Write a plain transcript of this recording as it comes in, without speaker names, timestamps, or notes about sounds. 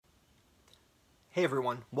Hey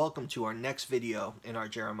everyone, welcome to our next video in our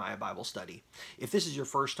Jeremiah Bible study. If this is your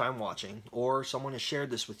first time watching, or someone has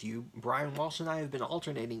shared this with you, Brian Walsh and I have been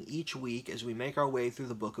alternating each week as we make our way through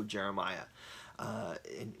the book of Jeremiah.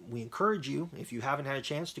 And we encourage you, if you haven't had a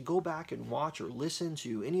chance, to go back and watch or listen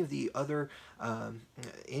to any of the other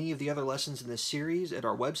lessons in this series at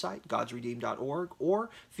our website, godsredeemed.org, or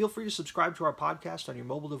feel free to subscribe to our podcast on your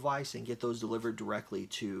mobile device and get those delivered directly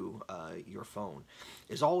to your phone.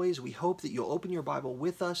 As always, we hope that you'll open your Bible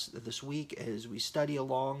with us this week as we study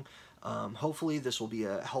along. Hopefully this will be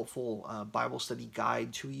a helpful Bible study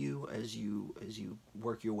guide to you as you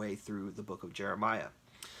work your way through the book of Jeremiah.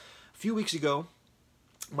 A few weeks ago,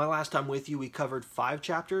 my last time with you, we covered 5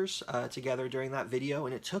 chapters together during that video,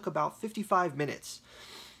 and it took about 55 minutes.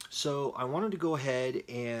 So I wanted to go ahead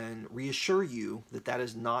and reassure you that that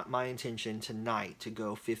is not my intention tonight to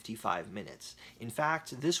go 55 minutes. In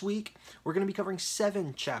fact, this week, we're going to be covering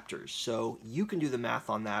 7 chapters, so you can do the math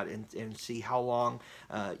on that and see how long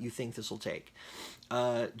you think this will take.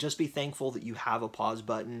 Just be thankful that you have a pause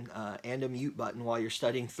button and a mute button while you're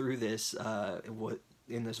studying through this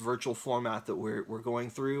in this virtual format that we're going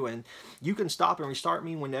through, and you can stop and restart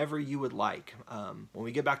me whenever you would like. When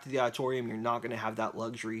we get back to the auditorium, you're not going to have that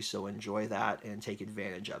luxury, so enjoy that and take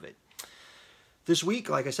advantage of it. This week,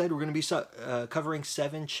 like I said, we're going to be covering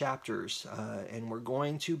 7 chapters, and we're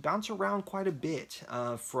going to bounce around quite a bit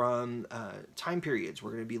from time periods.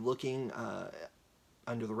 We're going to be looking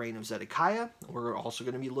under the reign of Zedekiah. We're also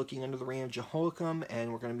going to be looking under the reign of Jehoiakim,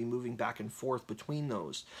 and we're going to be moving back and forth between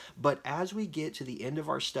those. But as we get to the end of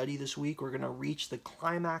our study this week, we're going to reach the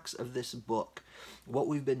climax of this book, what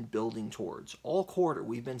we've been building towards. All quarter,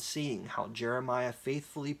 we've been seeing how Jeremiah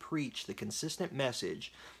faithfully preached the consistent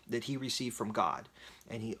message that he received from God.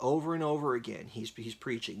 And he over and over again, he's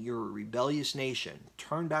preaching, you're a rebellious nation.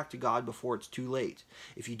 Turn back to God before it's too late.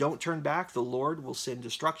 If you don't turn back, the Lord will send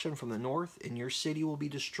destruction from the north, and your city will be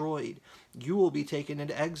destroyed. You will be taken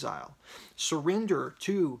into exile. Surrender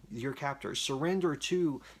to your captors. Surrender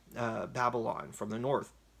to Babylon from the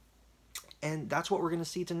north. And that's what we're going to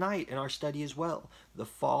see tonight in our study as well. The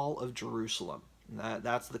fall of Jerusalem.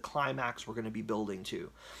 That's the climax we're going to be building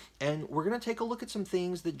to. And we're going to take a look at some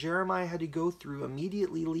things that Jeremiah had to go through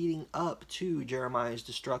immediately leading up to Jeremiah's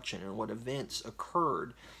destruction and what events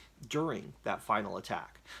occurred during that final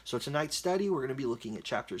attack. So tonight's study, we're going to be looking at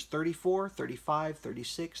chapters 34, 35,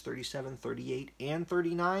 36, 37, 38, and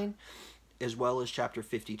 39, as well as chapter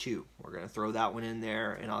 52. We're going to throw that one in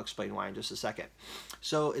there, and I'll explain why in just a second.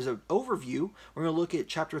 So as an overview, we're going to look at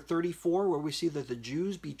chapter 34, where we see that the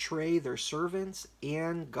Jews betray their servants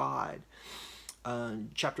and God.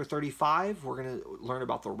 Chapter 35, we're going to learn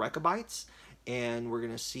about the Rechabites, and we're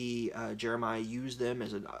going to see Jeremiah use them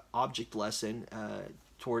as an object lesson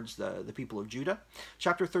towards the people of Judah.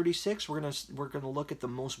 Chapter 36, we're going to look at the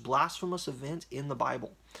most blasphemous event in the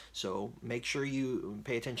Bible. So make sure you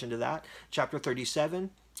pay attention to that. Chapter 37,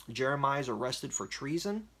 Jeremiah is arrested for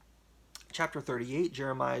treason. Chapter 38,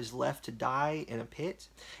 Jeremiah is left to die in a pit.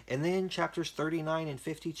 And then chapters 39 and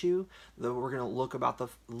 52, we're going to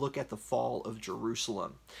look at the fall of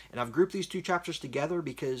Jerusalem. And I've grouped these 2 chapters together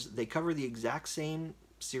because they cover the exact same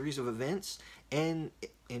series of events, and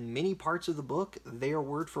in many parts of the book they are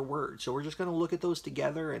word for word. So we're just going to look at those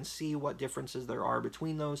together and see what differences there are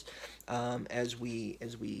between those as we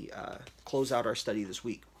close out our study this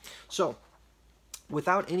week. So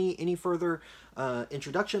without any further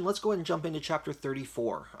introduction, let's go ahead and jump into chapter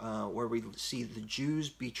 34, where we see the Jews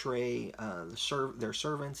betray their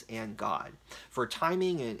servants and God. For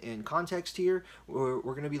timing and context here, we're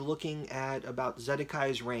going to be looking at about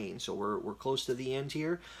Zedekiah's reign, so we're close to the end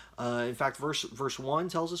here. In fact, verse 1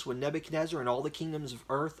 tells us, when Nebuchadnezzar and all the kingdoms of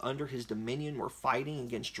earth under his dominion were fighting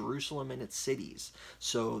against Jerusalem and its cities.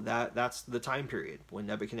 So that's the time period when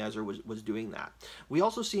Nebuchadnezzar was doing that. We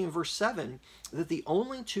also see in verse 7 that the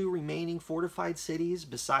only 2 remaining fortified cities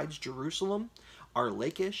besides Jerusalem are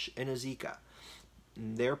Lachish and Azekah.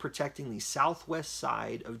 They're protecting the southwest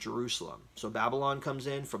side of Jerusalem. So Babylon comes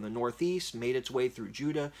in from the northeast, made its way through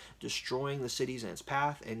Judah, destroying the cities in its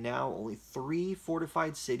path, and now only 3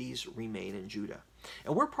 fortified cities remain in Judah.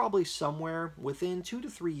 And we're probably somewhere within 2 to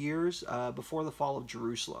 3 years before the fall of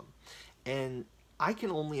Jerusalem. And I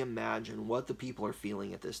can only imagine what the people are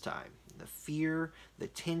feeling at this time. The fear, the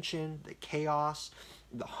tension, the chaos,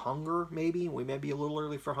 the hunger. Maybe we may be a little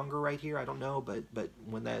early for hunger right here, I don't know, but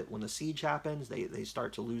when the siege happens, they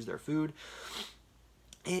start to lose their food.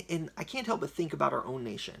 And I can't help but think about our own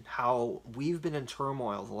nation, how we've been in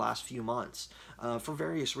turmoil the last few months for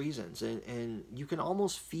various reasons. And you can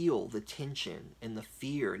almost feel the tension and the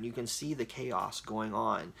fear, and you can see the chaos going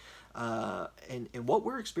on. And what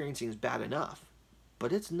we're experiencing is bad enough.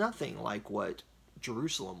 but it's nothing like what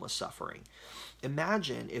Jerusalem was suffering.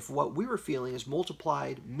 Imagine if what we were feeling is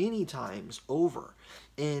multiplied many times over,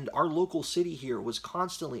 and our local city here was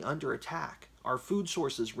constantly under attack, our food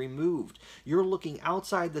sources removed. You're looking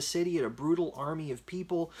outside the city at a brutal army of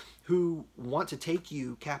people who want to take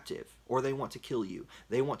you captive, or they want to kill you.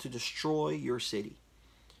 They want to destroy your city.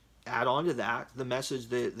 Add on to that the message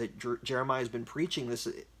that Jeremiah has been preaching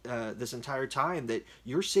this entire time, that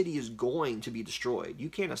your city is going to be destroyed. You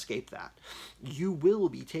can't escape that. You will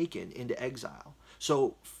be taken into exile.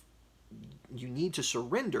 So you need to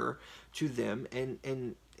surrender to them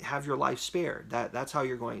and have your life spared. That's how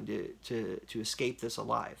you're going to escape this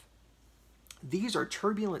alive. These are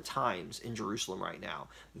turbulent times in Jerusalem right now.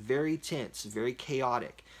 Very tense, very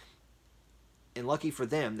chaotic. And lucky for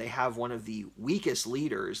them, they have one of the weakest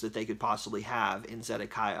leaders that they could possibly have in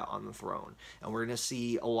Zedekiah on the throne. And we're going to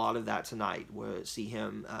see a lot of that tonight. We'll see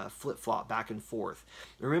him flip-flop back and forth.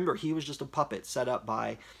 Remember, he was just a puppet set up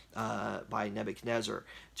by Nebuchadnezzar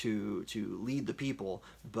to lead the people,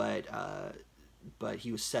 but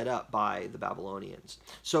he was set up by the Babylonians.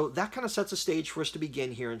 So that kind of sets a stage for us to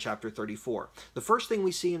begin here in chapter 34. The first thing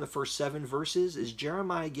we see in the first 7 verses is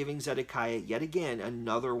Jeremiah giving Zedekiah yet again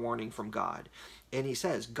another warning from God. And he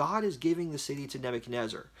says, God is giving the city to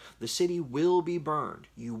Nebuchadnezzar. The city will be burned.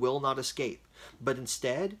 You will not escape. But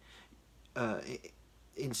instead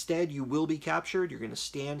you will be captured. You're going to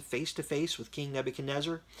stand face to face with King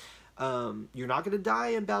Nebuchadnezzar. You're not going to die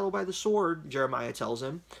in battle by the sword, Jeremiah tells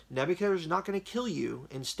him. Nebuchadnezzar is not going to kill you.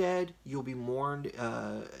 Instead, you'll be mourned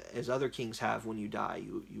as other kings have when you die.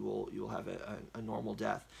 You'll have a normal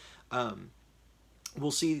death. We'll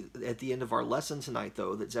see at the end of our lesson tonight,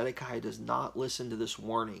 though, that Zedekiah does not listen to this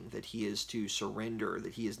warning that he is to surrender,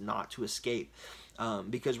 that he is not to escape,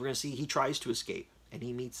 because we're going to see he tries to escape, and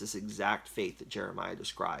he meets this exact fate that Jeremiah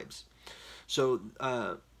describes. So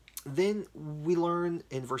then we learn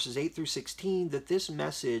in verses 8 through 16 that this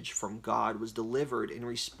message from God was delivered in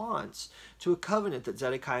response to a covenant that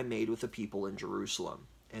Zedekiah made with the people in Jerusalem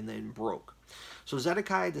and then broke. So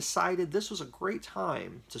Zedekiah decided this was a great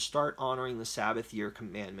time to start honoring the Sabbath year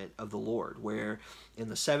commandment of the Lord, where in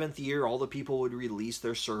the 7th year all the people would release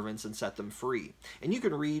their servants and set them free. And you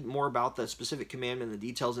can read more about the specific commandment and the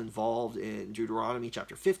details involved in Deuteronomy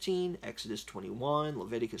chapter 15, Exodus 21,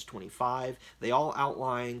 Leviticus 25. They all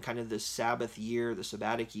outline kind of this Sabbath year, the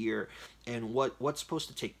sabbatic year, and what's supposed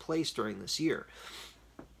to take place during this year.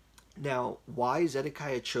 Now, why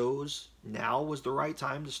Zedekiah chose now was the right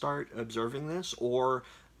time to start observing this, or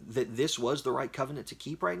that this was the right covenant to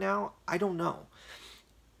keep right now, I don't know.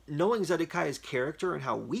 Knowing Zedekiah's character and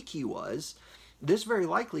how weak he was, this very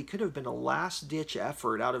likely could have been a last-ditch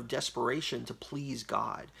effort out of desperation to please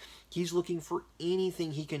God. He's looking for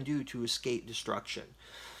anything he can do to escape destruction.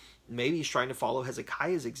 Maybe he's trying to follow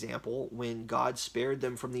Hezekiah's example when God spared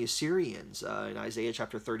them from the Assyrians in Isaiah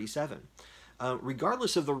chapter 37.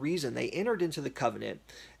 Regardless of the reason, they entered into the covenant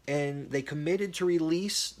and they committed to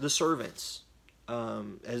release the servants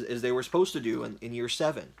as they were supposed to do in year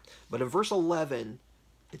 7. But in verse 11,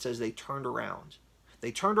 it says they turned around.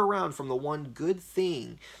 They turned around from the one good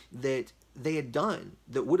thing that they had done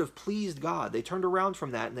that would have pleased God. They turned around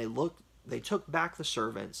from that and they took back the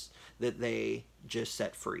servants that they just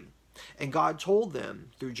set free. And God told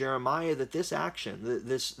them through Jeremiah that this action,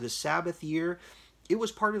 this Sabbath year, it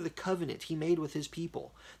was part of the covenant he made with his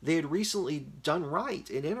people. They had recently done right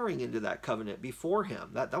in entering into that covenant before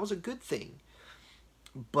him. That was a good thing.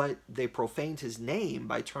 But they profaned his name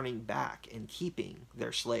by turning back and keeping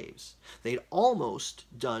their slaves. They'd almost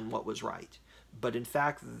done what was right. But in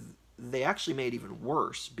fact, they actually made it even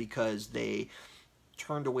worse because they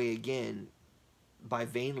turned away again by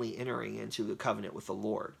vainly entering into the covenant with the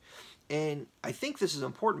Lord. And I think this is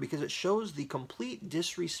important because it shows the complete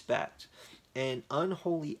disrespect and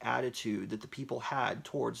unholy attitude that the people had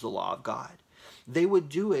towards the law of God. They would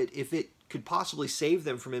do it if it could possibly save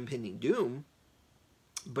them from impending doom,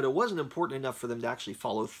 but it wasn't important enough for them to actually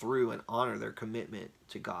follow through and honor their commitment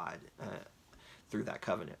to God through that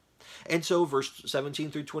covenant. And so verse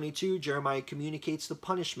 17 through 22, Jeremiah communicates the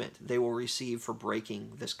punishment they will receive for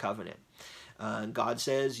breaking this covenant. God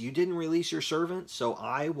says, you didn't release your servant, so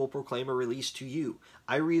I will proclaim a release to you.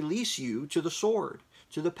 I release you to the sword,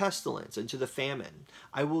 to the pestilence, and to the famine.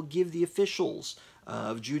 I will give the officials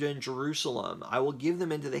of Judah and Jerusalem, I will give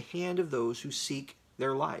them into the hand of those who seek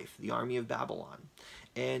their life, the army of Babylon.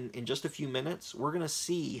 And in just a few minutes, we're going to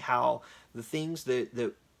see how the things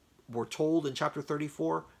that were told in chapter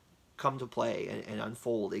 34 come to play and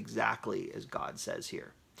unfold exactly as God says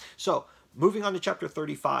here. So, moving on to chapter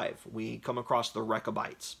 35, we come across the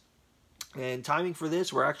Rechabites. And timing for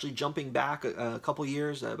this, we're actually jumping back a couple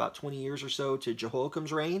years, about 20 years or so, to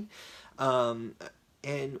Jehoiakim's reign. Um,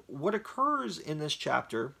 and what occurs in this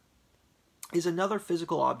chapter is another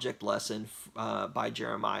physical object lesson by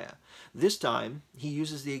Jeremiah. This time, he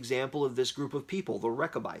uses the example of this group of people, the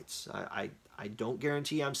Rechabites. I don't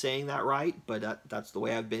guarantee I'm saying that right, but that's the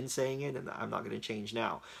way I've been saying it, and I'm not going to change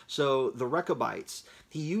now. So, the Rechabites,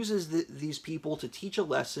 he uses these people to teach a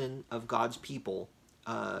lesson of God's people,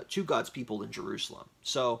 to God's people in Jerusalem.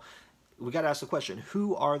 So, we got to ask the question,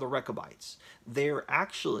 who are the Rechabites? They're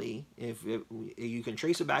actually, if you can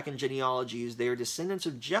trace it back in genealogies, they're descendants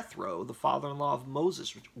of Jethro, the father-in-law of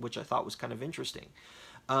Moses, which I thought was kind of interesting.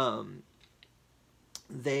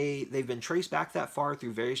 They've been traced back that far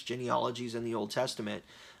through various genealogies in the Old Testament.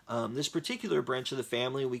 This particular branch of the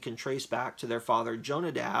family we can trace back to their father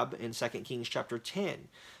Jonadab in 2 Kings chapter 10,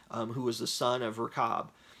 who was the son of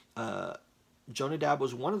Rechab. Jonadab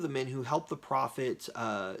was one of the men who helped the prophet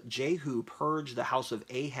Jehu purge the house of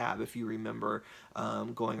Ahab, if you remember,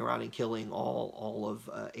 going around and killing all of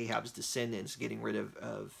Ahab's descendants, getting rid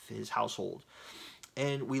of his household.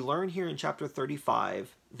 And we learn here in chapter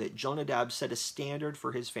 35 that Jonadab set a standard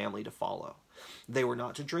for his family to follow. They were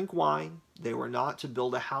not to drink wine, they were not to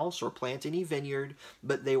build a house or plant any vineyard,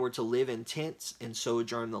 but they were to live in tents and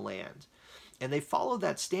sojourn the land. And they followed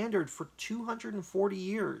that standard for 240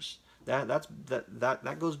 years.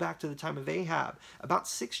 That goes back to the time of Ahab. About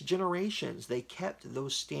 6 generations they kept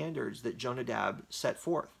those standards that Jonadab set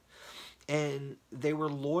forth. And they were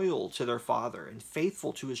loyal to their father and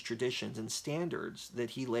faithful to his traditions and standards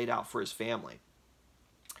that he laid out for his family.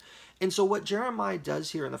 And so what Jeremiah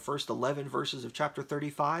does here in the first 11 verses of chapter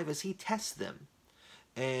 35 is he tests them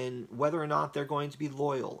and whether or not they're going to be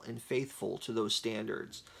loyal and faithful to those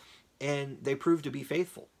standards. And they prove to be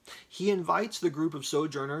faithful. He invites the group of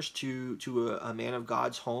sojourners to a man of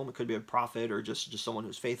God's home. It could be a prophet or just someone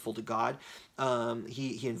who's faithful to God.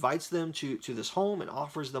 He invites them to this home and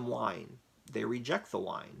offers them wine. They reject the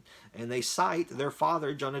wine, and they cite their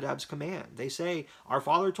father Jonadab's command. They say, our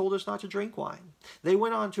father told us not to drink wine. They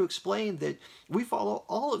went on to explain that we follow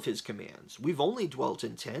all of his commands. We've only dwelt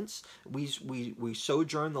in tents. We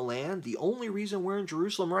sojourn the land. The only reason we're in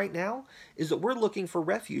Jerusalem right now is that we're looking for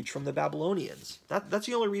refuge from the Babylonians. That's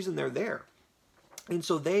the only reason they're there. And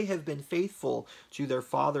so they have been faithful to their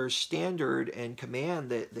father's standard and command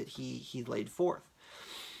that he laid forth.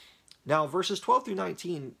 Now, verses 12 through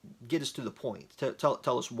 19 get us to the point,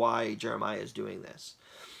 tell us why Jeremiah is doing this.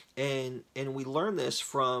 And we learn this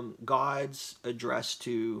from God's address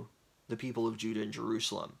to the people of Judah and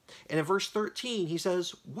Jerusalem. And in verse 13, he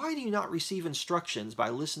says, why do you not receive instructions by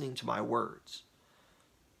listening to my words?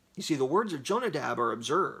 You see, the words of Jonadab are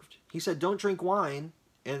observed. He said, don't drink wine,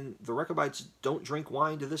 and the Rechabites don't drink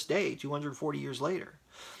wine to this day, 240 years later.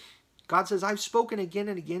 God says, I've spoken again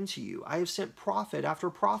and again to you. I have sent prophet after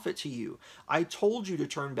prophet to you. I told you to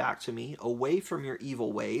turn back to me, away from your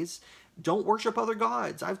evil ways. Don't worship other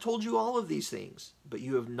gods. I've told you all of these things, but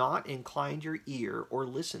you have not inclined your ear or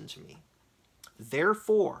listened to me.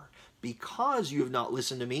 Therefore, because you have not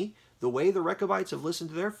listened to me, the way the Rechabites have listened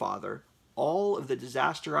to their father, all of the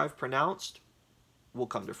disaster I've pronounced will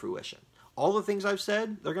come to fruition. All the things I've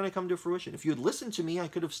said, they're going to come to fruition. If you had listened to me, I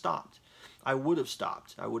could have stopped. I would have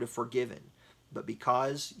stopped. I would have forgiven. But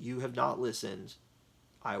because you have not listened,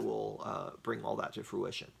 I will bring all that to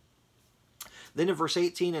fruition. Then in verse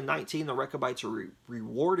 18 and 19, the Rechabites are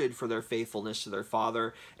rewarded for their faithfulness to their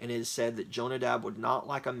father, and it is said that Jonadab would not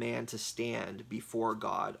like a man to stand before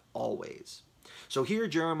God always. So here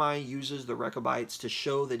Jeremiah uses the Rechabites to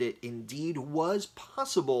show that it indeed was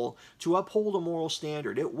possible to uphold a moral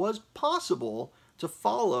standard. It was possible to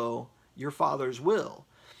follow your father's will.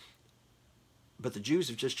 But the Jews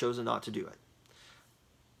have just chosen not to do it.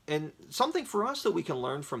 And something for us that we can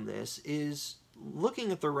learn from this is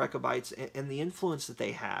looking at the Rechabites and the influence that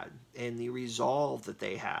they had and the resolve that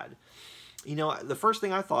they had. You know, the first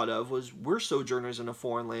thing I thought of was we're sojourners in a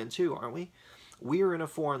foreign land too, aren't we? We are in a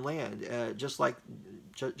foreign land, just like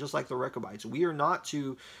the Rechabites. We are not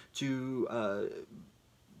to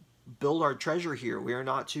build our treasure here. We are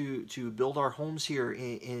not to build our homes here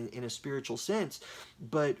in a spiritual sense,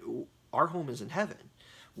 but our home is in heaven.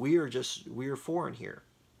 We are foreign here.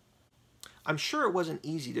 I'm sure it wasn't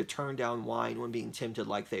easy to turn down wine when being tempted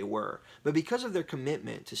like they were, but because of their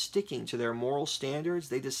commitment to sticking to their moral standards,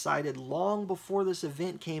 they decided long before this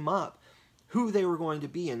event came up who they were going to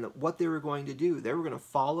be and what they were going to do. They were going to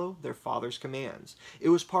follow their father's commands. It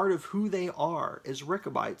was part of who they are as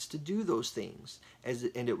Rechabites to do those things,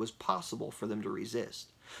 and it was possible for them to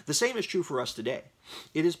resist. The same is true for us today.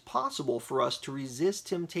 It is possible for us to resist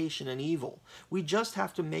temptation and evil. We just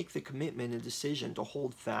have to make the commitment and decision to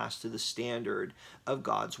hold fast to the standard of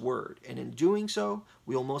God's Word. And in doing so,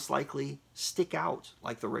 we will most likely stick out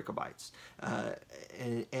like the Rechabites.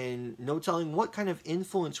 And no telling what kind of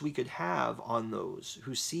influence we could have on those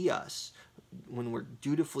who see us when we're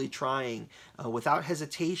dutifully trying, without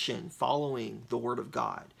hesitation, following the Word of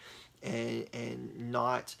God, and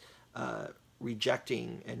not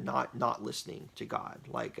rejecting and not listening to God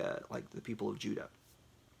like the people of Judah.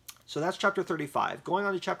 So that's chapter 35. Going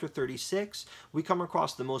on to chapter 36, we come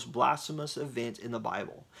across the most blasphemous event in the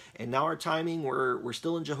Bible. And now our timing, we're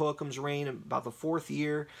still in Jehoiakim's reign, about the 4th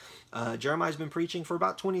year. Jeremiah's been preaching for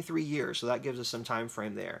about 23 years, so that gives us some time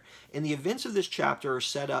frame there. And the events of this chapter are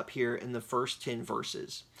set up here in the first 10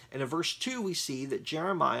 verses. And in verse 2, we see that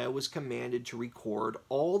Jeremiah was commanded to record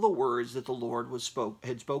all the words that the Lord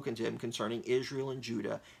had spoken to him concerning Israel and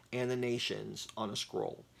Judah and the nations on a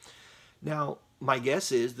scroll. Now, my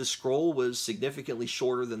guess is the scroll was significantly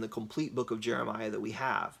shorter than the complete book of Jeremiah that we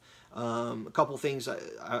have. A couple things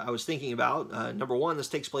I was thinking about. Number one, this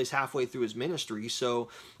takes place halfway through his ministry, so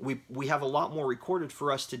we have a lot more recorded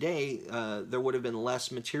for us today. There would have been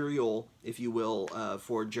less material, if you will,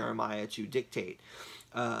 for Jeremiah to dictate.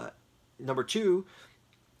 Number two,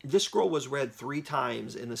 this scroll was read 3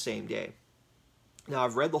 times in the same day. Now,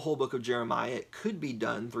 I've read the whole book of Jeremiah. It could be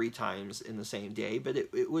done 3 times in the same day, but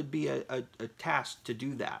it would be a task to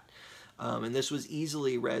do that. And this was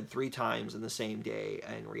easily read 3 times in the same day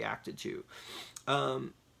and reacted to.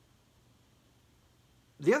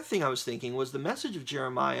 The other thing I was thinking was the message of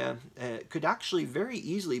Jeremiah could actually very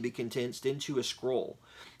easily be condensed into a scroll.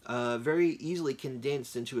 Very easily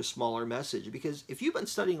condensed into a smaller message. Because if you've been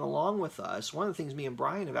studying along with us, one of the things me and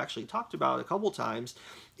Brian have actually talked about a couple times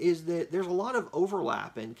is that there's a lot of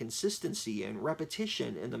overlap and consistency and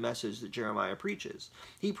repetition in the message that Jeremiah preaches.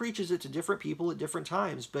 He preaches it to different people at different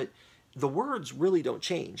times, but the words really don't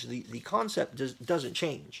change. The concept doesn't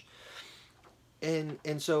change.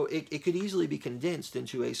 And so it could easily be condensed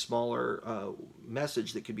into a smaller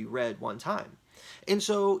message that could be read one time. And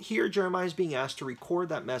so here Jeremiah is being asked to record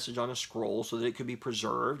that message on a scroll so that it could be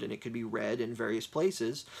preserved and it could be read in various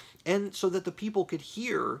places, and so that the people could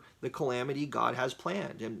hear the calamity God has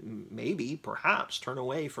planned and maybe, perhaps, turn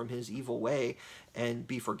away from his evil way and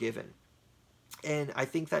be forgiven. And I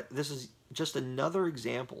think that this is just another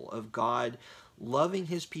example of God loving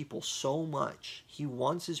his people so much. He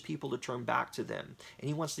wants his people to turn back to them, and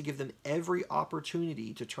he wants to give them every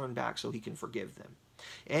opportunity to turn back so he can forgive them.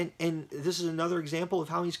 And this is another example of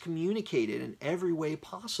how he's communicated in every way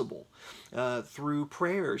possible, through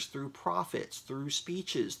prayers, through prophets, through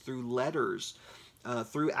speeches, through letters,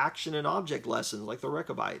 through action and object lessons like the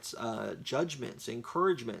Rechabites, judgments,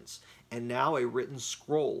 encouragements, and now a written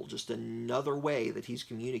scroll, just another way that he's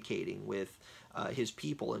communicating with his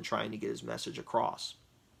people and trying to get his message across.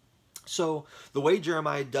 So the way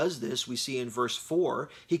Jeremiah does this, we see in verse 4,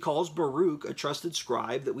 he calls Baruch, a trusted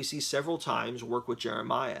scribe that we see several times work with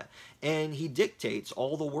Jeremiah, and he dictates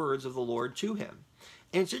all the words of the Lord to him.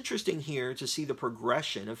 And it's interesting here to see the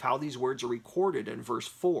progression of how these words are recorded in verse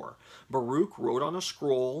 4. Baruch wrote on a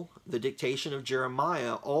scroll the dictation of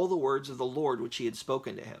Jeremiah all the words of the Lord which he had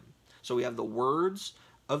spoken to him. So we have the words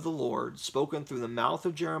of the Lord spoken through the mouth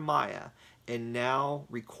of Jeremiah and now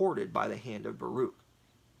recorded by the hand of Baruch.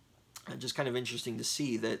 And just kind of interesting to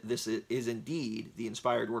see that this is indeed the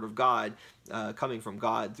inspired word of God coming from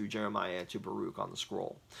God through Jeremiah to Baruch on the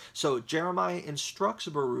scroll. So Jeremiah instructs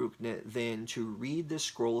Baruch then to read this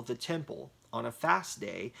scroll of the temple on a fast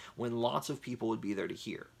day when lots of people would be there to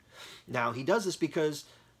hear. Now he does this because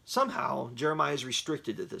somehow Jeremiah is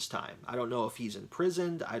restricted at this time. I don't know if he's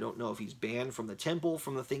imprisoned. I don't know if he's banned from the temple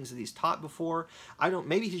from the things that he's taught before.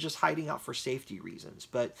 Maybe he's just hiding out for safety reasons.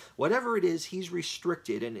 But whatever it is, he's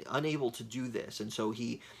restricted and unable to do this. And so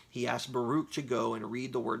he asks Baruch to go and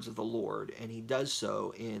read the words of the Lord, and he does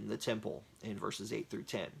so in the temple in verses 8 through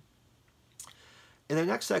 10. In the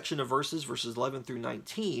next section of verses 11 through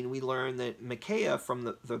 19, we learn that Micaiah from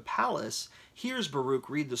the palace hears Baruch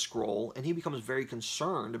read the scroll, and he becomes very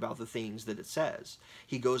concerned about the things that it says.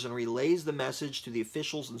 He goes and relays the message to the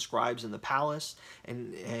officials and scribes in the palace,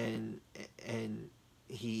 and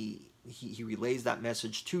he relays that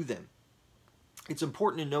message to them. It's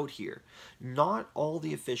important to note here, not all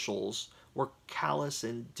the officials were callous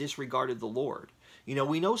and disregarded the Lord. You know,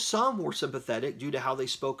 we know some were sympathetic due to how they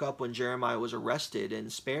spoke up when Jeremiah was arrested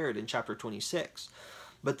and spared in chapter 26.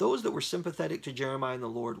 But those that were sympathetic to Jeremiah and the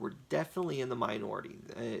Lord were definitely in the minority.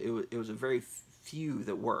 It was a very few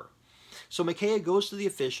that were. So Micaiah goes to the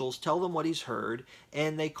officials, tell them what he's heard,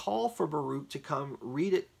 and they call for Baruch to come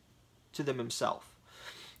read it to them himself.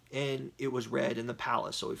 And it was read in the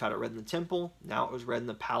palace. So we've had it read in the temple. Now it was read in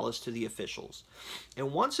the palace to the officials.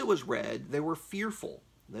 And once it was read, they were fearful,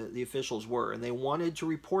 the officials were, and they wanted to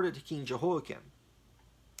report it to King Jehoiakim.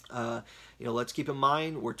 Let's keep in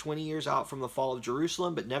mind we're 20 years out from the fall of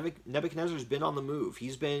Jerusalem, but Nebuchadnezzar's been on the move.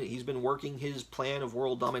 He's been working his plan of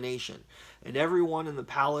world domination, and everyone in the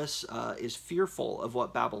palace is fearful of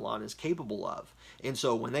what Babylon is capable of. And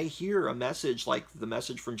so when they hear a message like the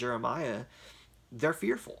message from Jeremiah, they're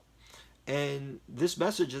fearful. And this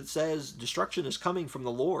message that says destruction is coming from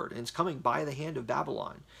the Lord and it's coming by the hand of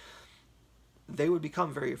Babylon, they would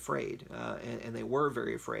become very afraid, and they were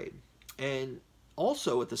very afraid. And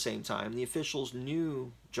also, at the same time, the officials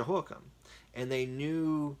knew Jehoiakim, and they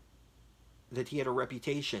knew that he had a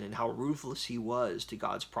reputation and how ruthless he was to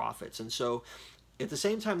God's prophets. And so, at the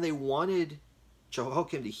same time, they wanted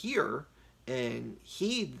Jehoiakim to hear and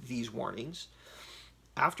heed these warnings.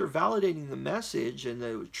 After validating the message, and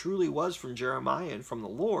that it truly was from Jeremiah and from the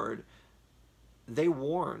Lord, they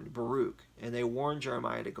warned Baruch, and they warned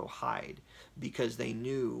Jeremiah to go hide, because they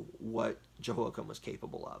knew what Jehoiakim was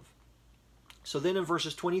capable of. So then in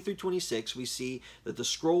verses 20 through 26, we see that the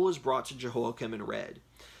scroll is brought to Jehoiakim and read.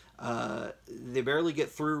 They barely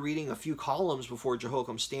get through reading a few columns before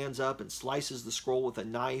Jehoiakim stands up and slices the scroll with a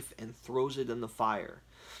knife and throws it in the fire.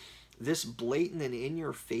 This blatant and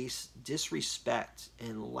in-your-face disrespect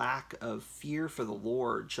and lack of fear for the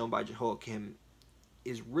Lord shown by Jehoiakim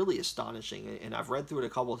is really astonishing. And I've read through it a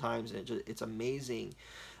couple of times, and it's amazing.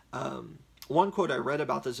 One quote I read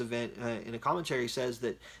about this event in a commentary says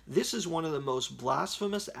that this is one of the most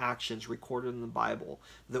blasphemous actions recorded in the Bible,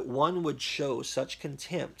 that one would show such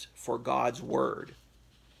contempt for God's word.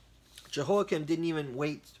 Jehoiakim didn't even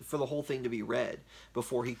wait for the whole thing to be read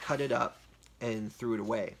before he cut it up and threw it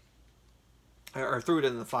away. Or threw it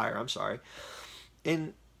in the fire, I'm sorry.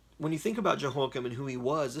 And when you think about Jehoiakim and who he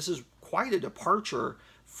was, this is quite a departure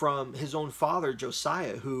from his own father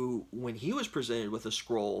Josiah, who, when he was presented with a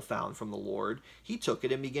scroll found from the Lord, he took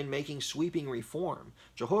it and began making sweeping reform.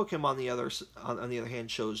 Jehoiakim, on the other hand,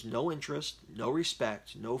 shows no interest, no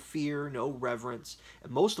respect, no fear, no reverence,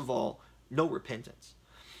 and most of all, no repentance.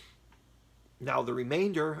 Now, the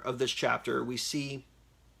remainder of this chapter, we see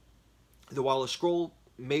that while a scroll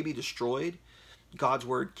may be destroyed, God's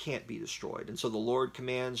word can't be destroyed. And so the Lord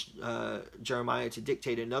commands Jeremiah to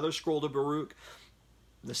dictate another scroll to Baruch,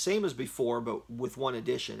 the same as before, but with one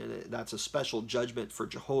addition, and that's a special judgment for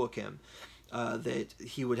Jehoiakim, that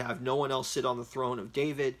he would have no one else sit on the throne of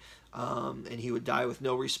David, and he would die with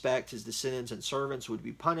no respect. His descendants and servants would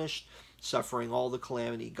be punished, suffering all the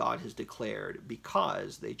calamity God has declared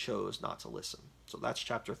because they chose not to listen. So that's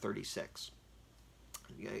chapter 36.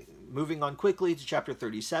 Moving on quickly to chapter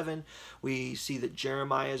 37, we see that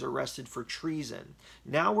Jeremiah is arrested for treason.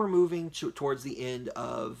 Now we're moving towards the end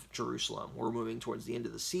of Jerusalem. We're moving towards the end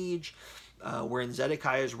of the siege. We're in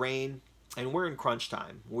Zedekiah's reign, and we're in crunch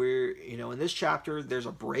time. We're, in this chapter, there's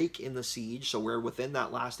a break in the siege, so we're within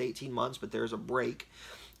that last 18 months, but there's a break.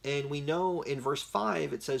 And we know in verse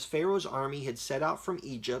 5, it says, Pharaoh's army had set out from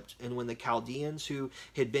Egypt, and when the Chaldeans who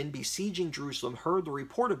had been besieging Jerusalem heard the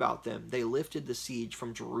report about them, they lifted the siege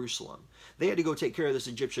from Jerusalem. They had to go take care of this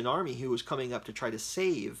Egyptian army who was coming up to try to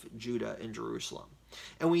save Judah and Jerusalem.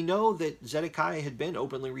 And we know that Zedekiah had been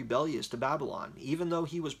openly rebellious to Babylon. Even though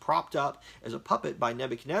he was propped up as a puppet by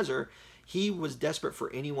Nebuchadnezzar, he was desperate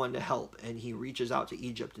for anyone to help, and he reaches out to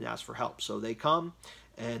Egypt and asks for help. So they come,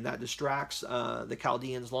 and that distracts the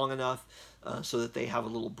Chaldeans long enough so that they have a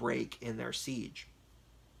little break in their siege.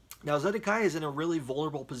 Now, Zedekiah is in a really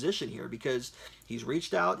vulnerable position here because he's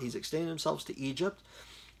reached out, he's extended himself to Egypt,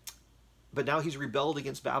 but now he's rebelled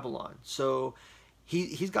against Babylon. So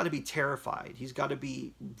he's got to be terrified. He's got to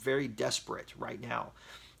be very desperate right now.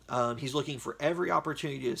 He's looking for every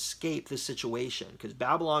opportunity to escape this situation, because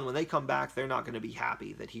Babylon, when they come back, they're not going to be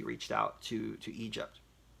happy that he reached out to Egypt.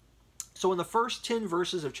 So in the first 10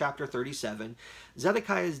 verses of chapter 37,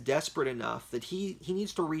 Zedekiah is desperate enough that he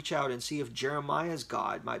needs to reach out and see if Jeremiah's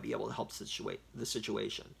God might be able to help the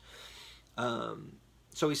situation.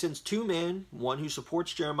 So he sends two men, one who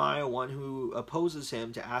supports Jeremiah, one who opposes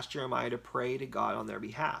him, to ask Jeremiah to pray to God on their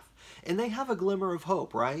behalf. And they have a glimmer of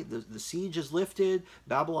hope, right? The siege is lifted,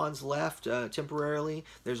 Babylon's left temporarily,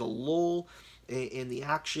 there's a lull in the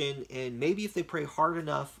action, and maybe if they pray hard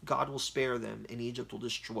enough, God will spare them and Egypt will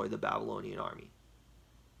destroy the Babylonian army.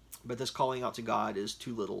 But this calling out to God is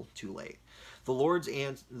too little, too late. The Lord's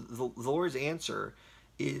answer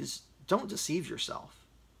is, don't deceive yourself.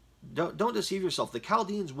 Don't deceive yourself. The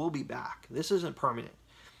Chaldeans will be back. This isn't permanent.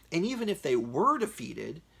 And even if they were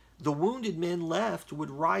defeated, the wounded men left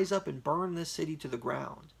would rise up and burn this city to the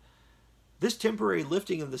ground. This temporary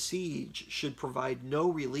lifting of the siege should provide no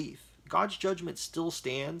relief. God's judgment still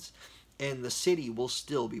stands, and the city will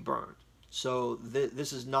still be burned. So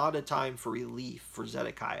this is not a time for relief for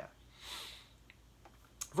Zedekiah.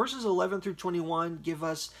 Verses 11 through 21 give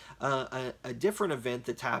us a different event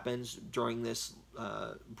that happens during this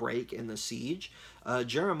break in the siege.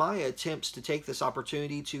 Jeremiah attempts to take this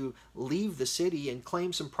opportunity to leave the city and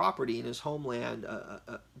claim some property in his homeland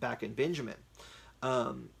back in Benjamin.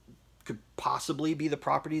 Could possibly be the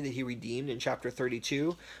property that he redeemed in chapter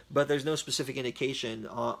 32, but there's no specific indication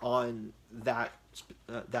on that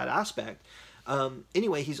aspect.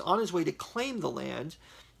 Anyway, he's on his way to claim the land,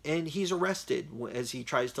 and he's arrested as he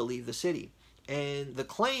tries to leave the city. And the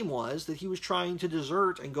claim was that he was trying to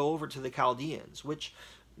desert and go over to the Chaldeans, which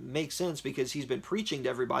makes sense because he's been preaching to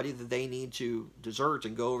everybody that they need to desert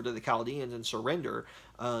and go over to the Chaldeans and surrender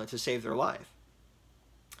to save their life.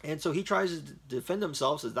 And so he tries to defend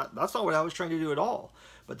himself, says, that's not what I was trying to do at all.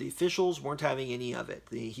 But the officials weren't having any of it.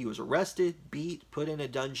 He was arrested, beat, put in a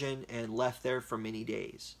dungeon, and left there for many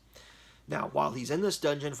days. Now, while he's in this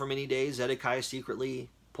dungeon for many days, Zedekiah secretly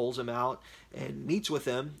pulls him out and meets with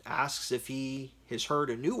him, asks if he has heard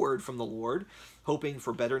a new word from the Lord, hoping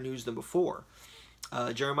for better news than before.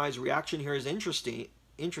 Jeremiah's reaction here is interesting.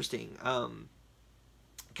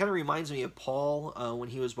 Kind of reminds me of Paul when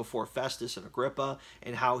he was before Festus and Agrippa,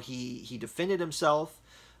 and how he defended himself,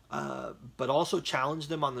 but also challenged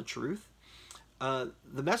them on the truth. The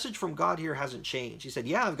message from God here hasn't changed. He said,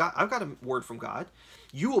 yeah, I've got a word from God.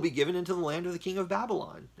 You will be given into the land of the king of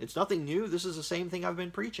Babylon. It's nothing new. This is the same thing I've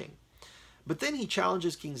been preaching. But then he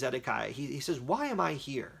challenges King Zedekiah. He says, why am I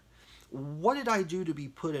here? What did I do to be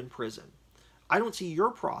put in prison? I don't see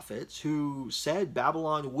your prophets who said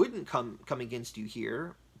Babylon wouldn't come against you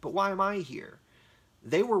here, but why am I here?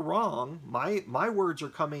 They were wrong. My words are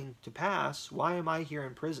coming to pass. Why am I here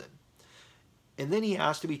in prison? And then he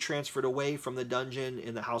asks to be transferred away from the dungeon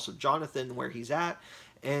in the house of Jonathan where he's at,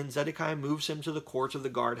 and Zedekiah moves him to the courts of the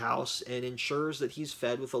guardhouse and ensures that he's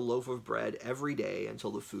fed with a loaf of bread every day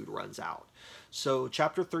until the food runs out. So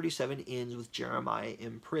chapter 37 ends with Jeremiah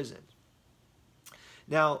in prison.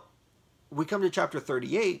 Now, we come to chapter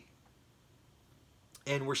 38,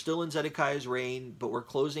 and we're still in Zedekiah's reign, but we're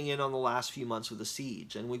closing in on the last few months of the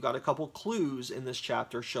siege. And we've got a couple clues in this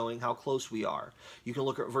chapter showing how close we are. You can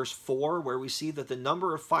look at verse 4, where we see that the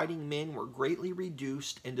number of fighting men were greatly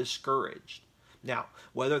reduced and discouraged. Now,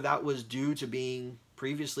 whether that was due to being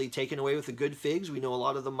previously taken away with the good figs, we know a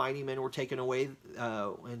lot of the mighty men were taken away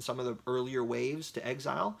in some of the earlier waves to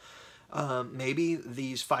exile. Maybe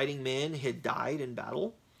these fighting men had died in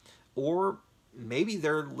battle, or maybe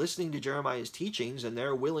they're listening to Jeremiah's teachings and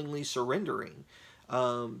they're willingly surrendering,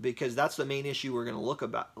 because that's the main issue we're going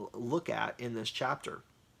to look at in this chapter.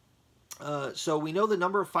 So we know the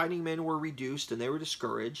number of fighting men were reduced and they were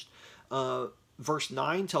discouraged. Verse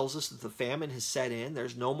 9 tells us that the famine has set in.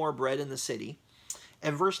 There's no more bread in the city.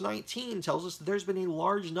 And verse 19 tells us that there's been a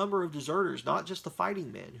large number of deserters, not just the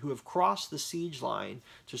fighting men, who have crossed the siege line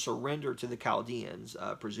to surrender to the Chaldeans,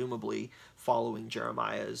 presumably following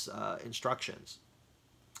Jeremiah's instructions.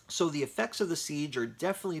 So the effects of the siege are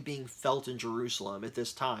definitely being felt in Jerusalem at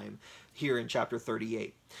this time here in chapter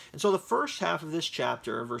 38. And so the first half of this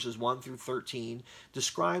chapter, verses 1 through 13,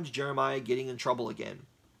 describes Jeremiah getting in trouble again.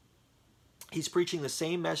 He's preaching the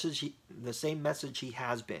same message he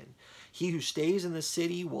has been. He who stays in the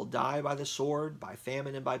city will die by the sword, by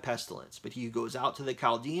famine, and by pestilence. But he who goes out to the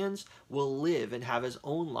Chaldeans will live and have his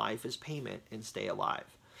own life as payment and stay alive.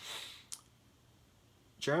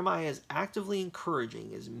 Jeremiah is actively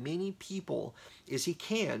encouraging as many people as he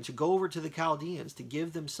can to go over to the Chaldeans, to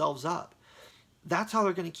give themselves up. That's how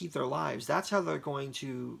they're going to keep their lives. That's how they're going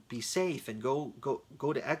to be safe and go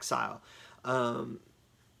to exile. And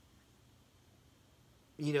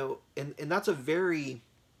that's a very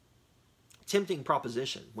tempting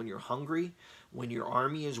proposition. When you're hungry, when your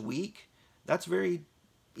army is weak, that's very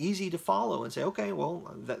easy to follow and say, okay,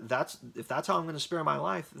 well, that's if that's how I'm going to spare my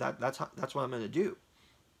life, that's what I'm going to do.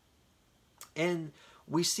 And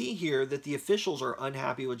we see here that the officials are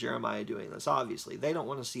unhappy with Jeremiah doing this. Obviously, they don't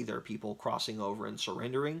want to see their people crossing over and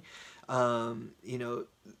surrendering.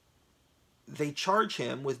 They charge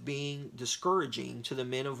him with being discouraging to the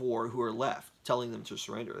men of war who are left, telling them to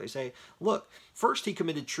surrender. They say, look, first he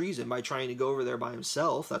committed treason by trying to go over there by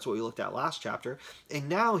himself. That's what we looked at last chapter. And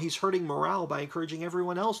now he's hurting morale by encouraging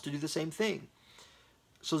everyone else to do the same thing.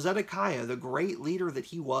 So Zedekiah, the great leader that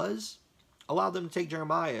he was, allowed them to take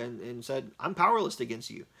Jeremiah and said, I'm powerless against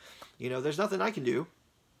you. There's nothing I can do.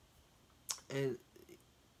 And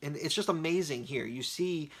and it's just amazing here. You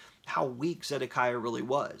see how weak Zedekiah really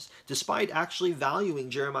was. Despite actually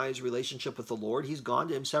valuing Jeremiah's relationship with the Lord, he's gone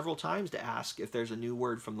to him several times to ask if there's a new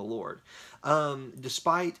word from the Lord.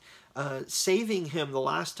 Despite saving him the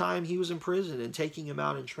last time he was in prison and taking him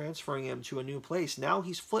out and transferring him to a new place, now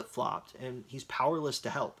he's flip-flopped and he's powerless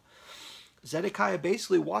to help. Zedekiah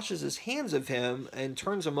basically washes his hands of him and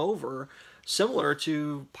turns him over, similar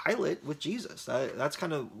to Pilate with Jesus. That's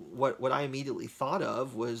kind of what I immediately thought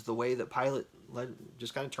of, was the way that Pilate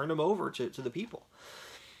just kind of turned him over to the people.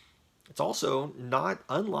 It's also not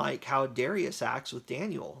unlike how Darius acts with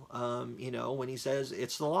Daniel. When he says,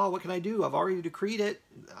 it's the law, what can I do? I've already decreed it.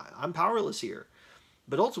 I'm powerless here.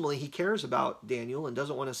 But ultimately, he cares about Daniel and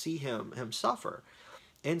doesn't want to see him suffer.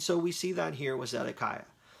 And so we see that here with Zedekiah.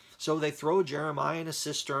 So they throw Jeremiah in a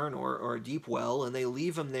cistern or a deep well, and they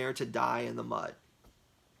leave him there to die in the mud.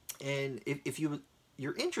 And if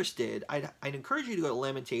you're interested, I'd encourage you to go to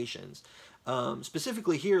Lamentations.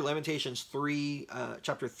 Specifically here, Lamentations 3,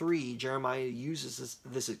 chapter 3, Jeremiah uses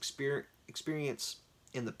this experience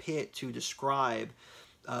in the pit to describe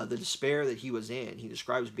the despair that he was in. He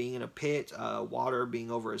describes being in a pit, water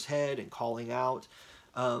being over his head and calling out.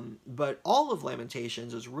 But all of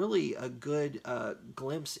Lamentations is really a good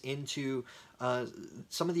glimpse into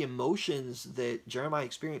some of the emotions that Jeremiah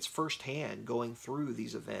experienced firsthand going through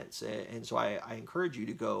these events. And so I encourage you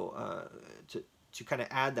to go to kind of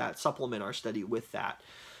add that, supplement our study with that.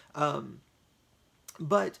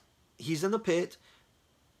 But he's in the pit,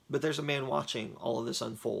 but there's a man watching all of this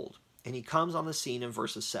unfold. And he comes on the scene in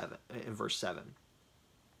verse 7.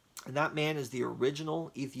 And that man is the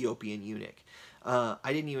original Ethiopian eunuch. I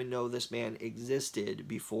didn't even know this man existed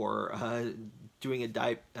before doing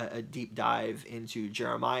a deep dive into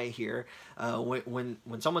Jeremiah here. When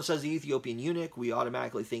someone says the Ethiopian eunuch, we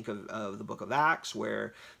automatically think of the book of Acts,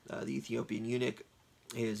 where the Ethiopian eunuch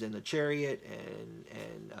is in the chariot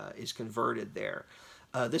and is converted there.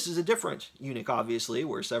 This is a different eunuch, obviously.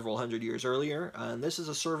 We're several hundred years earlier. And this is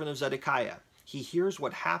a servant of Zedekiah. He hears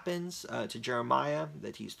what happens to Jeremiah,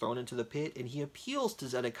 that he's thrown into the pit, and he appeals to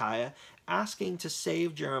Zedekiah, asking to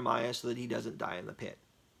save Jeremiah so that he doesn't die in the pit.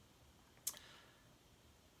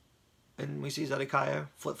 And we see Zedekiah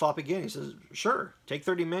flip-flop again. He says, sure, take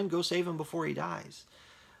 30 men, go save him before he dies.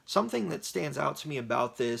 Something that stands out to me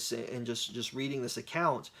about this, and just reading this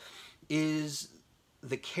account, is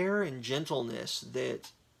the care and gentleness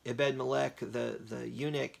that Ebed-Melech, the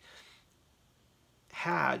eunuch,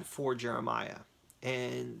 had for Jeremiah,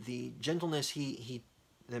 and the gentleness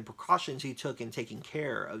and precautions he took in taking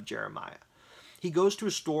care of Jeremiah. He goes to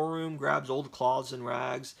a storeroom, grabs old cloths and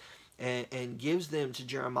rags, and gives them to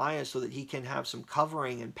Jeremiah so that he can have some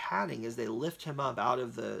covering and padding as they lift him up out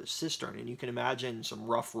of the cistern. And you can imagine some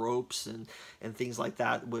rough ropes and things like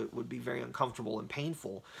that would be very uncomfortable and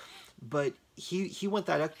painful. But he went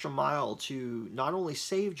that extra mile to not only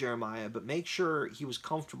save Jeremiah, but make sure he was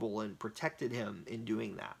comfortable and protected him in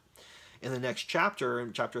doing that. In the next chapter,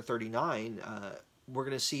 in chapter 39, we're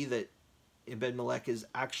going to see that Ebed-Melech is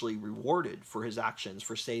actually rewarded for his actions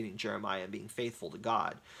for saving Jeremiah and being faithful to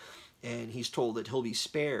God. And he's told that he'll be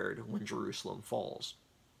spared when Jerusalem falls.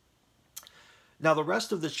 Now, the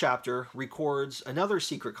rest of this chapter records another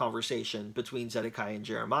secret conversation between Zedekiah and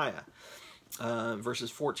Jeremiah. Verses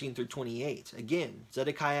 14 through 28. Again,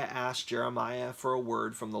 Zedekiah asked Jeremiah for a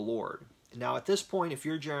word from the Lord. Now, at this point, if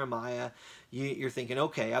you're Jeremiah, you're thinking,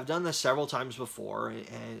 okay, I've done this several times before.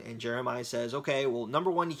 And Jeremiah says, okay, well, number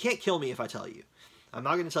one, you can't kill me if I tell you. I'm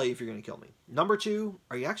not going to tell you if you're going to kill me. Number two,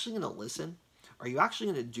 are you actually going to listen? Are you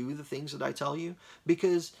actually going to do the things that I tell you?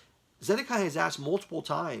 Because Zedekiah has asked multiple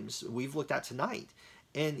times, we've looked at tonight,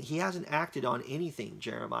 and he hasn't acted on anything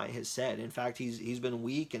Jeremiah has said. In fact, he's been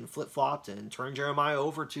weak and flip-flopped and turned Jeremiah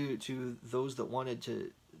over to those that wanted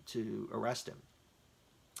to arrest him.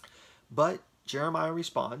 But Jeremiah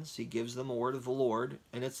responds. He gives them a word of the Lord,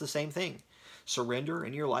 and it's the same thing. Surrender,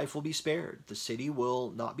 and your life will be spared. The city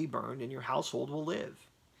will not be burned, and your household will live.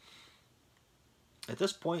 At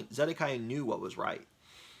this point, Zedekiah knew what was right.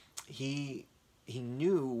 He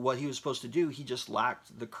knew what he was supposed to do. He just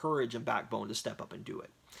lacked the courage and backbone to step up and do it.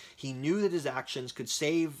 He knew that his actions could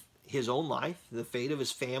save his own life, the fate of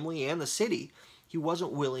his family, and the city. He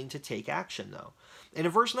wasn't willing to take action, though. And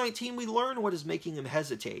in verse 19, we learn what is making him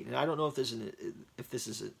hesitate. And I don't know if this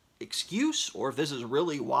is an excuse or if this is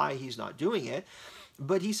really why he's not doing it.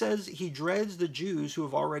 But he says he dreads the Jews who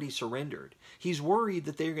have already surrendered. He's worried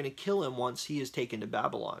that they're going to kill him once he is taken to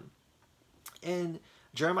Babylon. And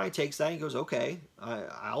Jeremiah takes that and goes, okay,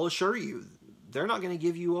 I'll assure you, they're not going to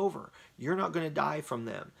give you over. You're not going to die from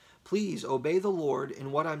them. Please obey the Lord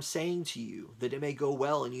in what I'm saying to you, that it may go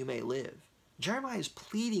well and you may live. Jeremiah is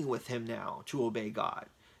pleading with him now to obey God.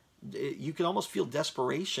 You can almost feel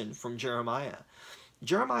desperation from Jeremiah.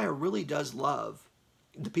 Jeremiah really does love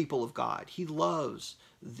the people of God. He loves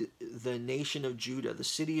the nation of Judah, the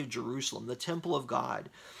city of Jerusalem, the temple of God.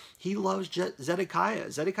 He loves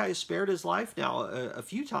Zedekiah. Zedekiah spared his life now a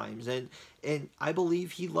few times, and I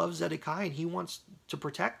believe he loves Zedekiah, and he wants to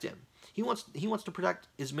protect him. He wants to protect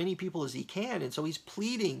as many people as he can, and so he's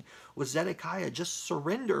pleading with Zedekiah, just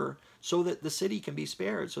surrender so that the city can be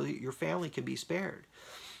spared, so that your family can be spared.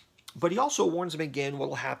 But he also warns him again what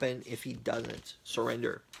will happen if he doesn't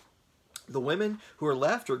surrender. The women who are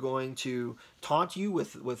left are going to taunt you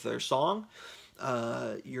with their song.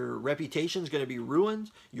 Your reputation is going to be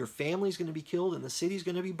ruined. Your family is going to be killed, and the city is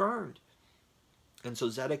going to be burned. And so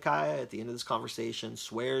Zedekiah, at the end of this conversation,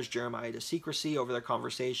 swears Jeremiah to secrecy over their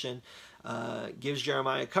conversation, gives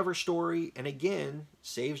Jeremiah a cover story, and again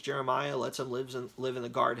saves Jeremiah, lets him live in the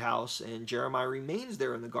guardhouse, and Jeremiah remains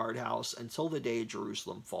there in the guardhouse until the day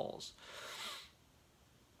Jerusalem falls.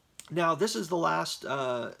 Now, this is the last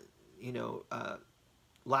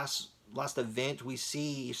event we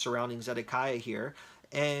see surrounding Zedekiah here,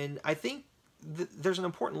 and I think there's an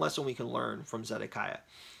important lesson we can learn from Zedekiah,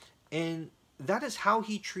 and that is how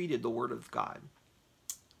he treated the word of God.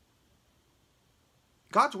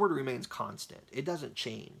 God's word remains constant. It doesn't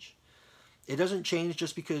change. It doesn't change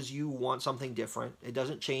just because you want something different. It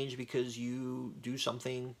doesn't change because you do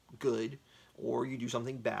something good or you do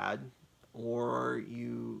something bad or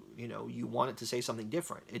you want it to say something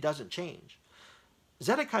different. It doesn't change.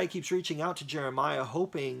 Zedekiah keeps reaching out to Jeremiah,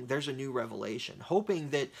 hoping there's a new revelation, hoping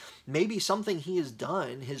that maybe something he has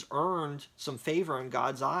done has earned some favor in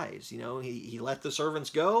God's eyes. He let the servants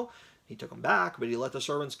go. He took them back, but he let the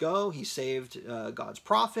servants go. He saved God's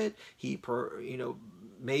prophet.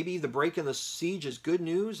 Maybe the break in the siege is good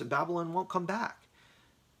news and Babylon won't come back.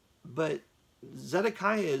 But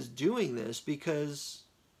Zedekiah is doing this because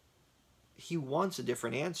he wants a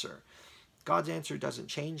different answer. God's answer doesn't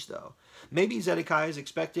change, though. Maybe Zedekiah is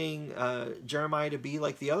expecting Jeremiah to be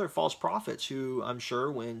like the other false prophets who, I'm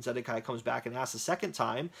sure, when Zedekiah comes back and asks a second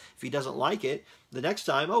time, if he doesn't like it, the next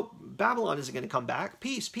time, Babylon isn't going to come back.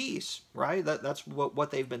 Peace, peace, right? That's what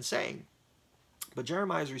they've been saying. But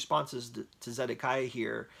Jeremiah's responses to Zedekiah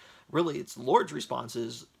here, really, it's the Lord's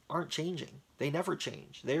responses, aren't changing. They never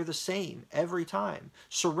change. They're the same every time.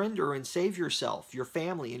 Surrender and save yourself, your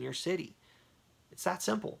family, and your city. It's that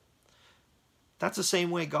simple. That's the same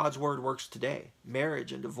way God's word works today.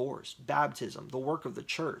 Marriage and divorce, baptism, the work of the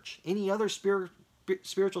church, any other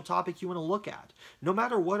spiritual topic you want to look at. No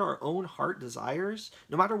matter what our own heart desires,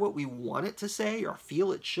 no matter what we want it to say or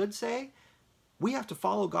feel it should say, we have to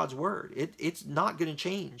follow God's word. It's not going to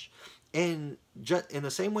change. And in the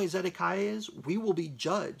same way Zedekiah is, we will be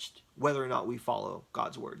judged whether or not we follow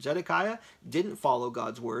God's word. Zedekiah didn't follow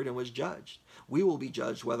God's word and was judged. We will be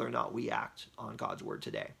judged whether or not we act on God's word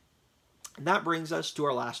today. And that brings us to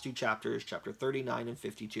our last two chapters, chapter 39 and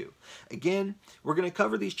 52. Again, we're going to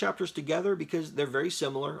cover these chapters together because they're very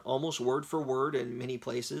similar, almost word for word in many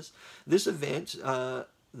places. This event,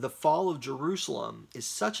 the fall of Jerusalem, is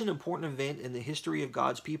such an important event in the history of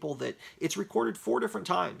God's people that it's recorded 4 different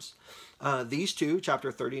times. These two,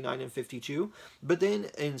 chapter 39 and 52, but then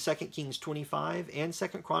in 2 Kings 25 and 2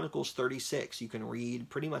 Chronicles 36, you can read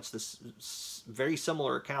pretty much this very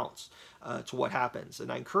similar accounts to what happens.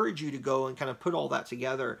 And I encourage you to go and kind of put all that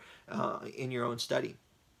together in your own study.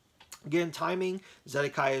 Again, timing,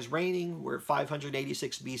 Zedekiah is reigning. We're at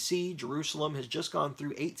 586 BC. Jerusalem has just gone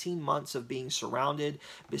through 18 months of being surrounded,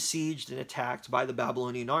 besieged, and attacked by the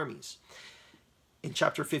Babylonian armies. In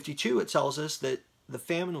chapter 52, it tells us that the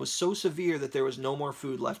famine was so severe that there was no more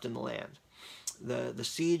food left in the land. The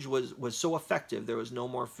siege was so effective, there was no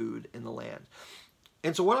more food in the land.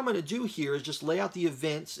 And so what I'm going to do here is just lay out the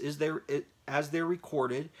events as they're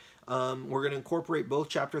recorded. We're going to incorporate both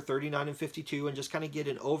chapter 39 and 52 and just kind of get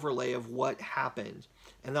an overlay of what happened.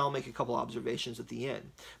 And then I'll make a couple observations at the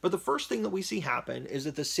end. But the first thing that we see happen is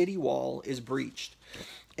that the city wall is breached.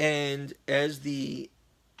 And as the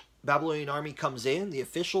Babylonian army comes in, the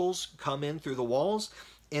officials come in through the walls,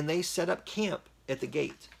 and they set up camp at the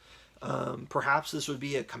gate. Perhaps this would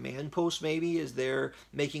be a command post maybe as they're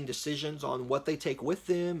making decisions on what they take with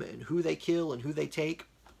them and who they kill and who they take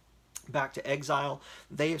back to exile.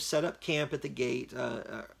 They have set up camp at the gate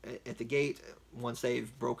once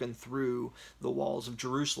they've broken through the walls of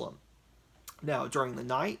Jerusalem. Now, during the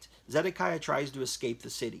night, Zedekiah tries to escape the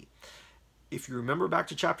city. If you remember back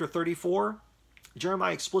to chapter 34,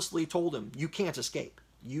 Jeremiah explicitly told him, you can't escape.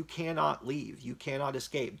 You cannot leave. You cannot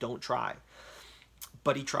escape. Don't try.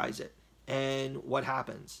 But he tries it. And what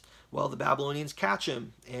happens? Well, the Babylonians catch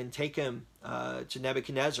him and take him to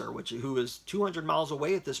Nebuchadnezzar, who is 200 miles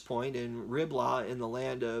away at this point in Riblah in the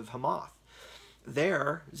land of Hamath.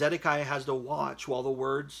 There, Zedekiah has to watch while the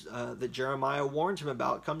words that Jeremiah warned him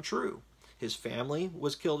about come true. His family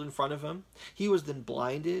was killed in front of him. He was then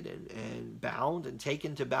blinded and bound and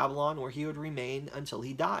taken to Babylon, where he would remain until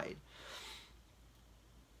he died.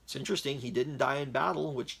 It's interesting, he didn't die in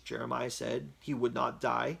battle, which Jeremiah said he would not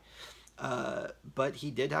die, but he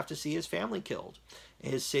did have to see his family killed.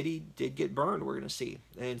 His city did get burned, we're going to see.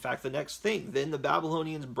 In fact, the next thing, then the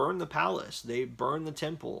Babylonians burn the palace, they burn the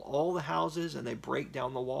temple, all the houses, and they break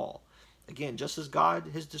down the wall. Again, just as God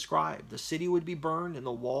has described, the city would be burned and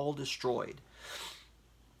the wall destroyed.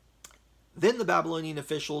 Then the Babylonian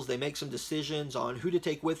officials, they make some decisions on who to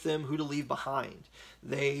take with them, who to leave behind.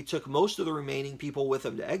 They took most of the remaining people with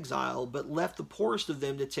them to exile, but left the poorest of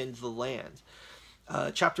them to tend to the land.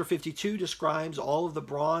 Chapter 52 describes all of the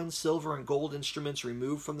bronze, silver, and gold instruments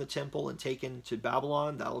removed from the temple and taken to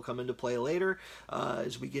Babylon. That will come into play later.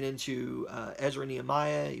 As we get into Ezra,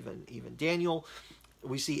 Nehemiah, even Daniel,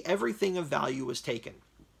 we see everything of value was taken.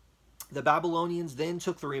 The Babylonians then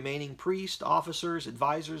took the remaining priests, officers,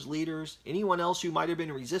 advisors, leaders, anyone else who might have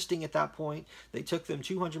been resisting at that point. They took them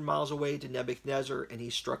 200 miles away to Nebuchadnezzar, and he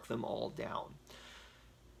struck them all down.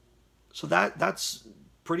 So that's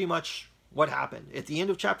pretty much what happened. At the end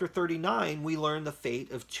of chapter 39, we learn the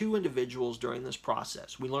fate of two individuals during this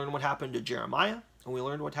process. We learn what happened to Jeremiah, and we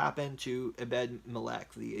learned what happened to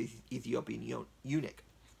Ebed-Melech, the Ethiopian eunuch.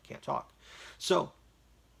 Can't talk. So,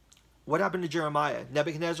 what happened to Jeremiah?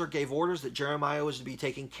 Nebuchadnezzar gave orders that Jeremiah was to be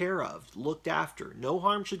taken care of, looked after. No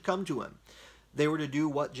harm should come to him. They were to do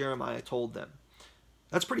what Jeremiah told them.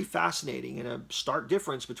 That's pretty fascinating and a stark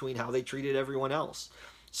difference between how they treated everyone else.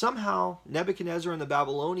 Somehow, Nebuchadnezzar and the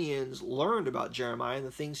Babylonians learned about Jeremiah and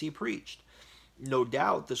the things he preached. No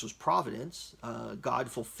doubt this was providence, God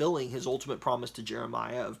fulfilling his ultimate promise to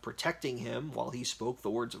Jeremiah of protecting him while he spoke the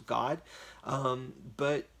words of God.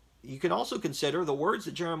 But you can also consider the words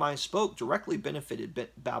that Jeremiah spoke directly benefited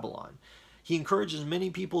Babylon. He encouraged as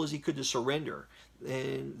many people as he could to surrender,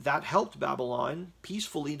 and that helped Babylon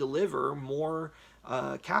peacefully deliver more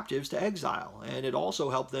captives to exile, and it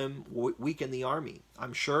also helped them weaken the army.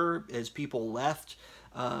 I'm sure as people left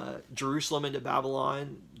Jerusalem into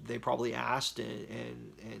Babylon, they probably asked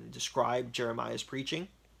and described Jeremiah's preaching.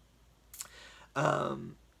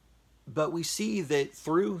 But we see that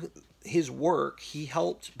through his work, he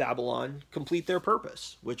helped Babylon complete their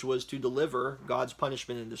purpose, which was to deliver God's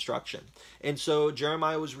punishment and destruction. And so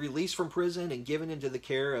Jeremiah was released from prison and given into the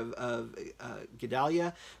care of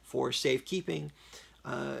Gedaliah for safekeeping.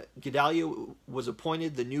 Gedaliah was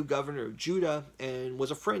appointed the new governor of Judah and was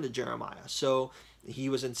a friend of Jeremiah. So he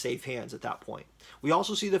was in safe hands at that point. We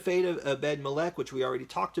also see the fate of Ebed-Melech, which we already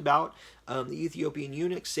talked about. The Ethiopian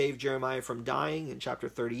eunuch saved Jeremiah from dying in chapter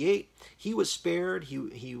 38. He was spared.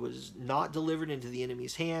 He was not delivered into the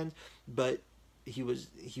enemy's hand, but he was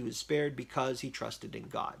spared because he trusted in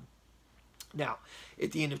God. Now,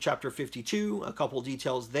 at the end of chapter 52, a couple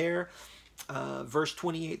details there. Verse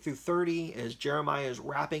 28 through 30, as Jeremiah is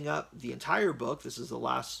wrapping up the entire book, this is the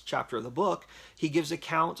last chapter of the book, he gives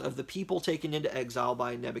account of the people taken into exile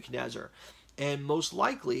by Nebuchadnezzar. And most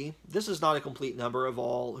likely, this is not a complete number of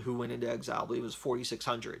all who went into exile. I believe it was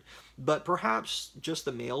 4,600. But perhaps just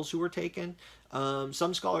the males who were taken.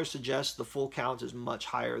 Some scholars suggest the full count is much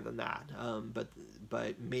higher than that.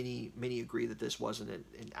 But many agree that this wasn't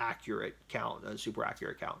an accurate count, a super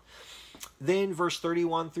accurate count. Then verse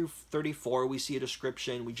 31 through 34, we see a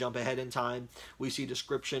description. We jump ahead in time. We see a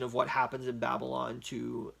description of what happens in Babylon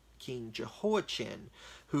to King Jehoiachin,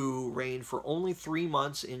 who reigned for only 3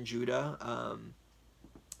 months in Judah,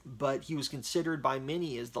 but he was considered by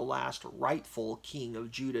many as the last rightful king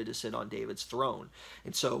of Judah to sit on David's throne.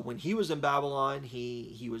 And so when he was in Babylon,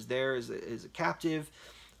 he was there as a captive.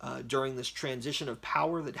 During this transition of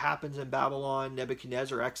power that happens in Babylon,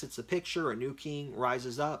 Nebuchadnezzar exits the picture, a new king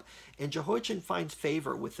rises up, and Jehoiachin finds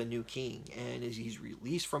favor with the new king, and as he's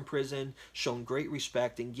released from prison, shown great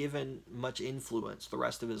respect, and given much influence the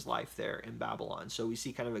rest of his life there in Babylon. So we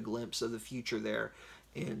see kind of a glimpse of the future there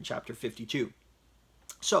in chapter 52.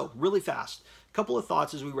 So, really fast, a couple of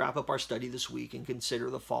thoughts as we wrap up our study this week and consider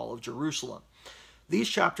the fall of Jerusalem. These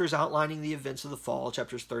chapters outlining the events of the fall,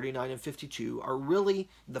 chapters 39 and 52, are really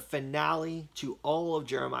the finale to all of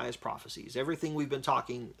Jeremiah's prophecies. Everything we've been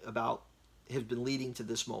talking about has been leading to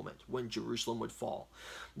this moment when Jerusalem would fall.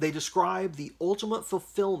 They describe the ultimate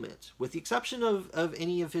fulfillment, with the exception of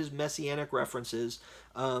any of his messianic references.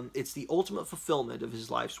 It's the ultimate fulfillment of his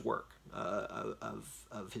life's work,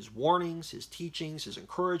 of his warnings, his teachings, his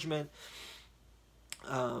encouragement.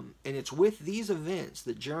 And it's with these events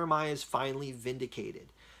that Jeremiah is finally vindicated.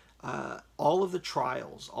 All of the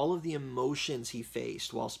trials, all of the emotions he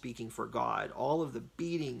faced while speaking for God, all of the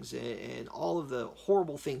beatings and all of the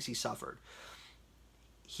horrible things he suffered,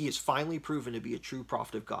 he is finally proven to be a true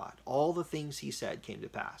prophet of God. All the things he said came to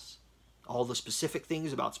pass. All the specific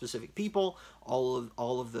things about specific people, all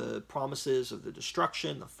of the promises of the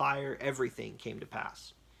destruction, the fire, everything came to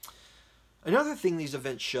pass. Another thing these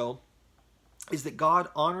events show is that God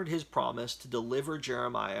honored his promise to deliver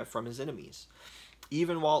Jeremiah from his enemies,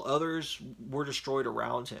 even while others were destroyed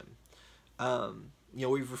around him.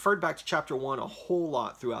 We've referred back to chapter 1 a whole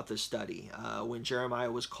lot throughout this study, when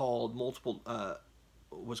Jeremiah was called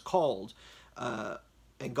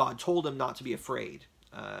and God told him not to be afraid.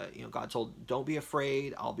 God told, don't be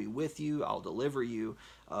afraid, I'll be with you, I'll deliver you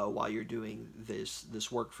while you're doing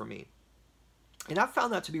this work for me. And I've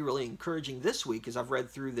found that to be really encouraging this week, as I've read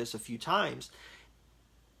through this a few times,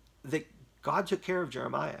 that God took care of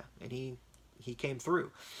Jeremiah, and he came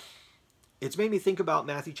through. It's made me think about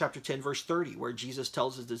Matthew chapter 10, verse 30, where Jesus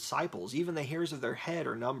tells his disciples, even the hairs of their head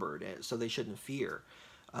are numbered, so they shouldn't fear.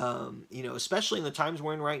 Especially in the times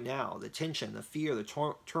we're in right now, the tension, the fear,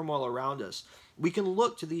 the turmoil around us, we can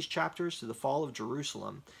look to these chapters, to the fall of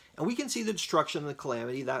Jerusalem, and we can see the destruction and the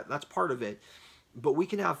calamity. That's part of it. But we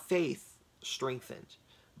can have faith strengthened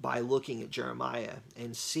by looking at Jeremiah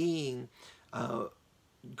and seeing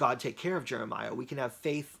God take care of Jeremiah. We can have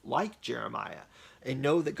faith like Jeremiah and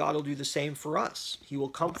know that God will do the same for us. He will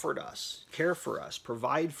comfort us, care for us,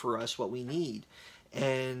 provide for us what we need.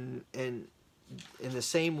 And in the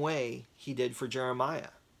same way he did for Jeremiah.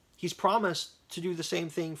 He's promised to do the same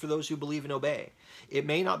thing for those who believe and obey. It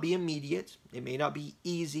may not be immediate, it may not be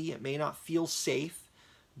easy, it may not feel safe,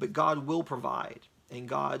 but God will provide, and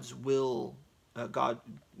God's will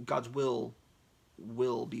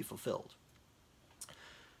will be fulfilled.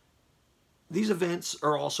 These events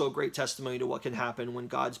are also a great testimony to what can happen when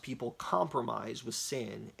God's people compromise with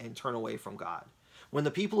sin and turn away from God. When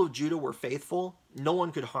the people of Judah were faithful, no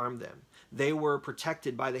one could harm them. They were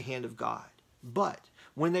protected by the hand of God. But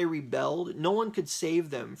when they rebelled, no one could save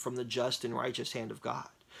them from the just and righteous hand of God.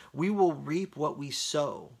 We will reap what we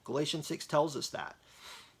sow. Galatians 6 tells us that.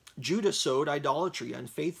 Judah sowed idolatry,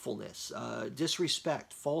 unfaithfulness,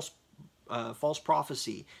 disrespect, false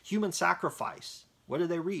prophecy, human sacrifice. What did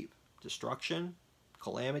they reap? Destruction,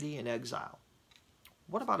 calamity, and exile.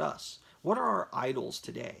 What about us? What are our idols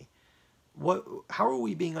today? How are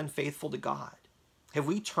we being unfaithful to God? Have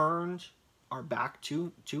we turned our back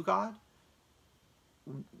to God?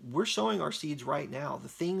 We're sowing our seeds right now. The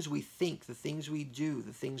things we think, the things we do,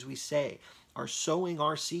 the things we say are sowing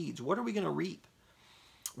our seeds. What are we going to reap?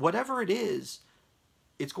 Whatever it is,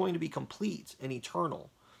 it's going to be complete and eternal.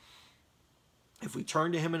 If we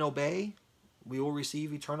turn to him and obey, we will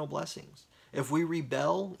receive eternal blessings. If we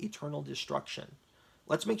rebel, eternal destruction.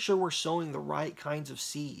 Let's make sure we're sowing the right kinds of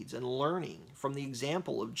seeds and learning from the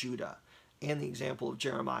example of Judah and the example of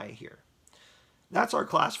Jeremiah here. That's our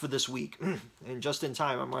class for this week. And just in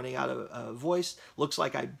time, I'm running out of voice. Looks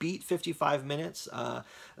like I beat 55 minutes.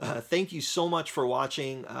 Thank you so much for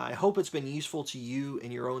watching. I hope it's been useful to you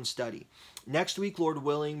in your own study. Next week, Lord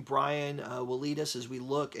willing, Brian will lead us as we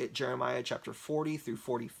look at Jeremiah chapter 40 through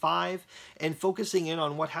 45 and focusing in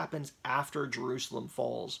on what happens after Jerusalem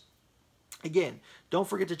falls. Again, don't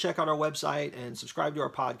forget to check out our website and subscribe to our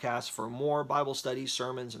podcast for more Bible studies,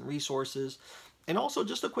 sermons, and resources. And also,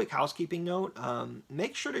 just a quick housekeeping note,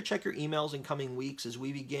 make sure to check your emails in coming weeks as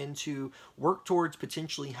we begin to work towards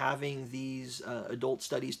potentially having these adult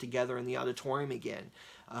studies together in the auditorium again.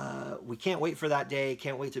 We can't wait for that day,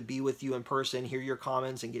 can't wait to be with you in person, hear your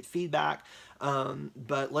comments, and get feedback.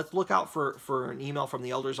 But let's look out for an email from the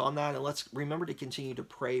elders on that, and let's remember to continue to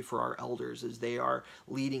pray for our elders as they are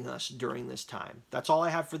leading us during this time. That's all I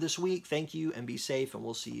have for this week. Thank you, and be safe, and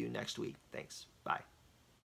we'll see you next week. Thanks. Bye.